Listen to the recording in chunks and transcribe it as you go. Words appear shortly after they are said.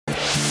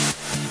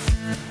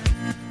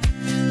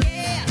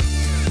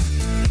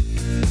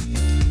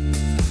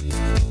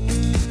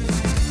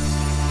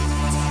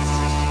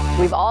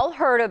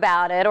heard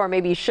about it, or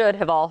maybe you should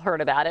have all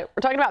heard about it.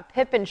 We're talking about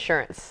PIP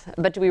insurance,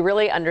 but do we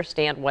really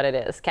understand what it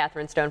is?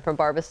 Catherine Stone from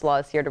Barbas Law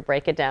is here to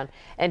break it down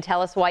and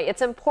tell us why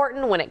it's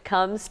important when it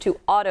comes to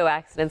auto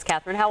accidents.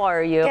 Catherine, how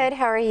are you? Good,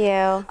 how are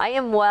you? I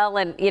am well,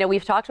 and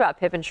we've talked about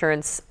PIP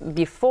insurance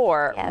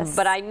before, yes.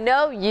 But I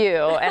know you,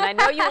 and I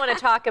know you want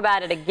to talk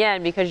about it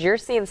again because you're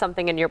seeing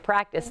something in your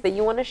practice that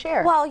you want to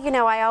share. Well,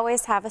 I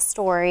always have a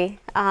story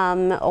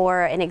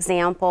or an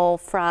example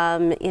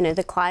from,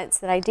 the clients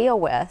that I deal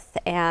with.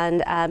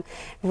 And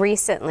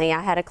recently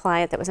I had a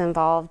client that was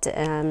involved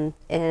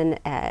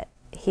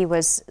he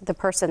was the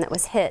person that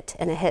was hit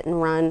in a hit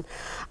and run.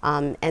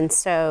 And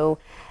so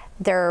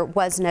there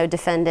was no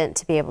defendant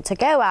to be able to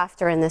go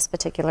after in this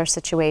particular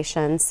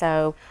situation.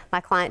 So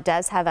my client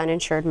does have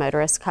uninsured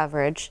motorist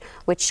coverage,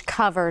 which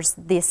covers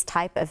this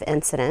type of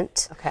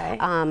incident.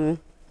 Okay.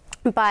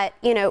 But,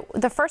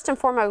 the first and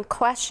foremost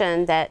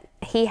question that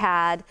he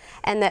had,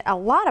 and that a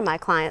lot of my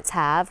clients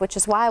have, which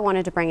is why I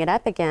wanted to bring it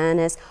up again,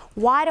 is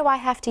why do I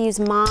have to use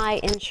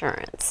my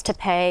insurance to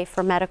pay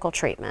for medical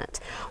treatment?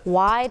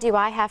 Why do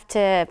I have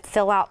to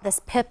fill out this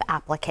PIP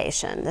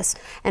application?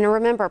 And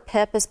remember,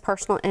 PIP is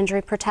personal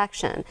injury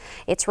protection.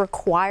 It's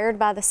required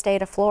by the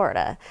state of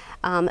Florida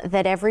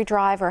that every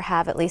driver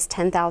have at least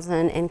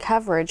 $10,000 in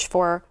coverage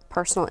for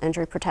personal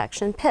injury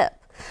protection, PIP.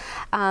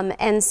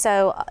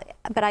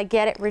 But I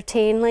get it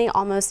routinely,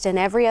 almost in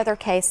every other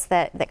case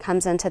that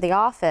comes into the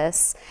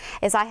office,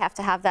 is I have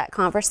to have that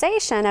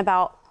conversation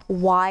about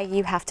why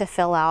you have to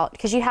fill out,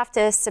 because you have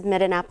to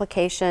submit an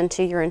application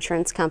to your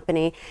insurance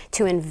company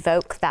to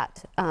invoke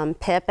that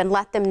PIP and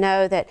let them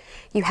know that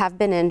you have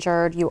been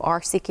injured, you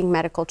are seeking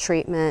medical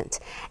treatment,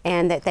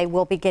 and that they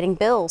will be getting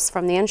bills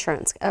from the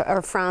insurance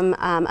or from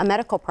a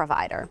medical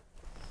provider.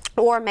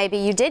 Or maybe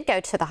you did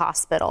go to the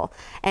hospital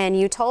and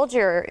you told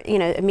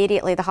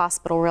immediately the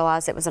hospital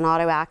realized it was an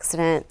auto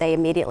accident. They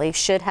immediately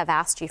should have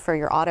asked you for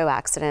your auto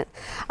accident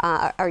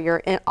or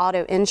your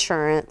auto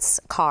insurance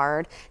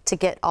card to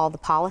get all the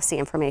policy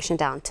information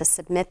down to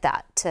submit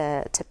that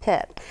to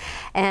PIP.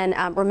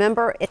 And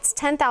remember, it's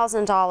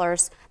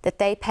 $10,000 that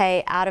they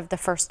pay out of the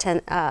first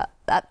 10,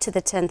 up to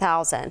the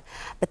 $10,000,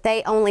 but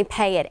they only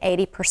pay at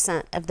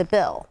 80% of the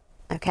bill.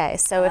 Okay,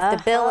 so if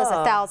the bill is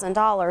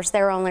 $1,000,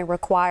 they're only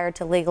required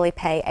to legally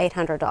pay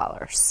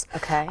 $800.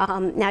 Okay.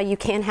 Now you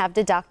can have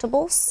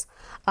deductibles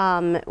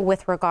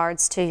with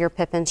regards to your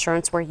PIP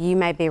insurance where you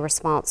may be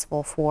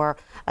responsible for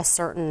a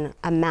certain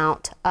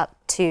amount up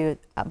to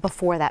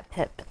before that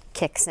PIP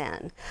kicks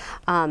in.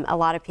 A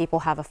lot of people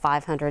have a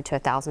 $500 to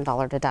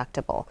 $1,000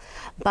 deductible,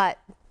 but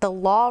the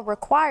law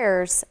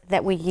requires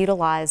that we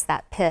utilize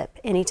that PIP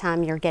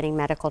anytime you're getting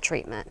medical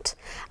treatment.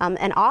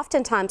 And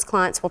oftentimes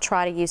clients will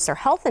try to use their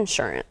health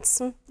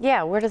insurance.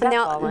 Yeah, where does that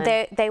fall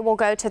in? They will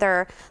go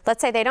to let's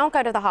say they don't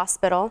go to the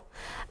hospital,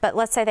 but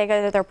let's say they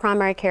go to their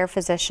primary care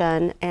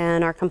physician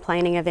and are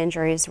complaining of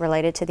injuries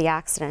related to the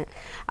accident.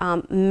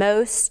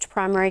 Most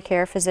primary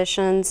care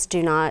physicians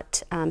do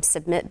not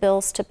submit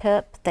bills to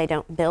PIP. They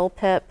don't bill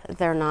PIP.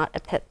 They're not a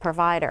PIP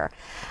provider.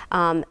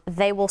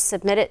 They will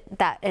submit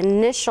that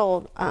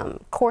initial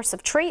course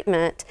of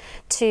treatment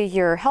to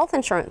your health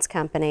insurance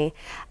company.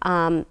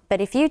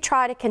 But if you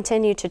try to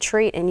continue to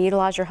treat and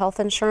utilize your health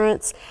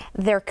insurance,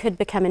 there could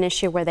become an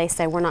issue where they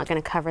say, we're not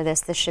going to cover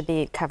this. This should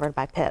be covered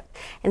by PIP.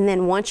 And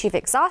then once you've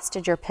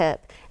exhausted your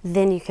PIP,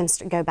 then you can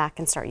go back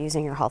and start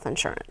using your health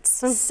insurance.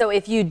 So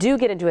if you do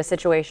get into a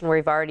situation where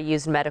you've already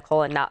used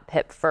medical and not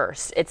PIP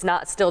first, it's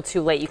not still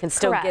too late. You can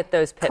still get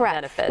those PIP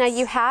benefits. Now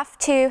you have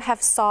to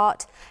have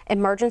sought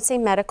emergency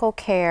medical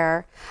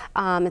care,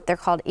 they're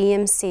called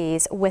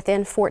EMCs,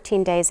 within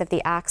 14 days of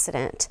the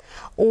accident,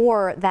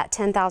 or that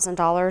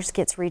 $10,000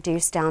 gets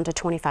reduced down to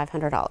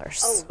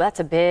 $2,500. Oh, that's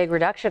a big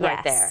reduction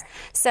right there.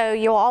 So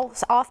you'll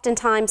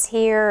oftentimes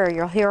hear, or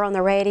you'll hear on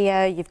the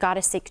radio, you've got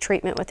to seek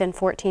treatment within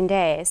 14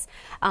 days.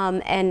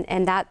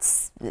 And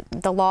that's,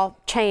 the law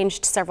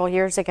changed several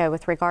years ago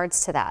with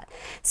regards to that.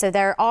 So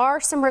there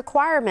are some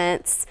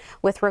requirements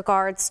with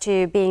regards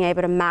to being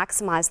able to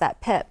maximize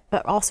that PIP.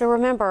 But also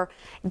remember,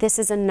 this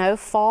is a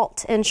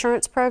no-fault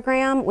insurance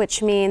program,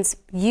 which means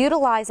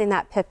utilizing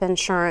that PIP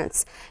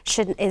insurance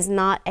is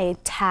not a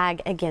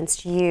tag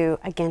against you,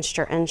 against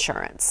your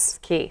insurance.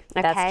 Key.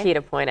 Okay? That's key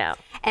to point out.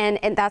 And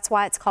that's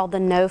why it's called the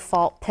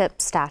no-fault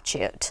PIP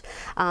statute.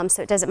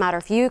 So it doesn't matter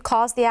if you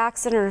caused the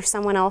accident or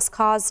someone else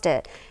caused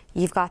it.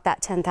 You've got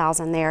that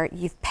 $10,000 there.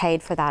 You've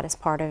paid for that as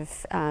part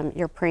of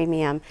your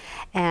premium,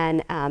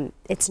 and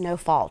it's no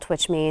fault,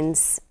 which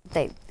means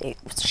it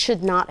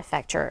should not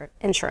affect your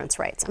insurance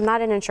rates. I'm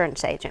not an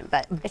insurance agent,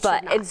 but it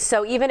should not.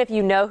 So even if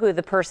you know who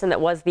the person that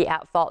was the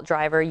at-fault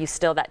driver, you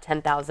still, that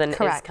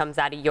 $10,000 comes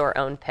out of your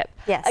own PIP.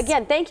 Yes.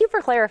 Again, thank you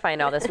for clarifying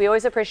all this. We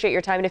always appreciate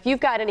your time. And if you've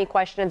got any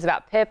questions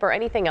about PIP or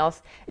anything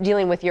else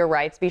dealing with your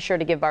rights, be sure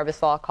to give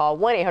Barbas Law a call,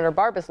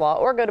 1-800-BARBAS-LAW,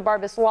 or go to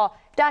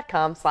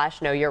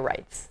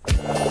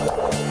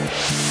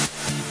barbaslaw.com/knowyourrights.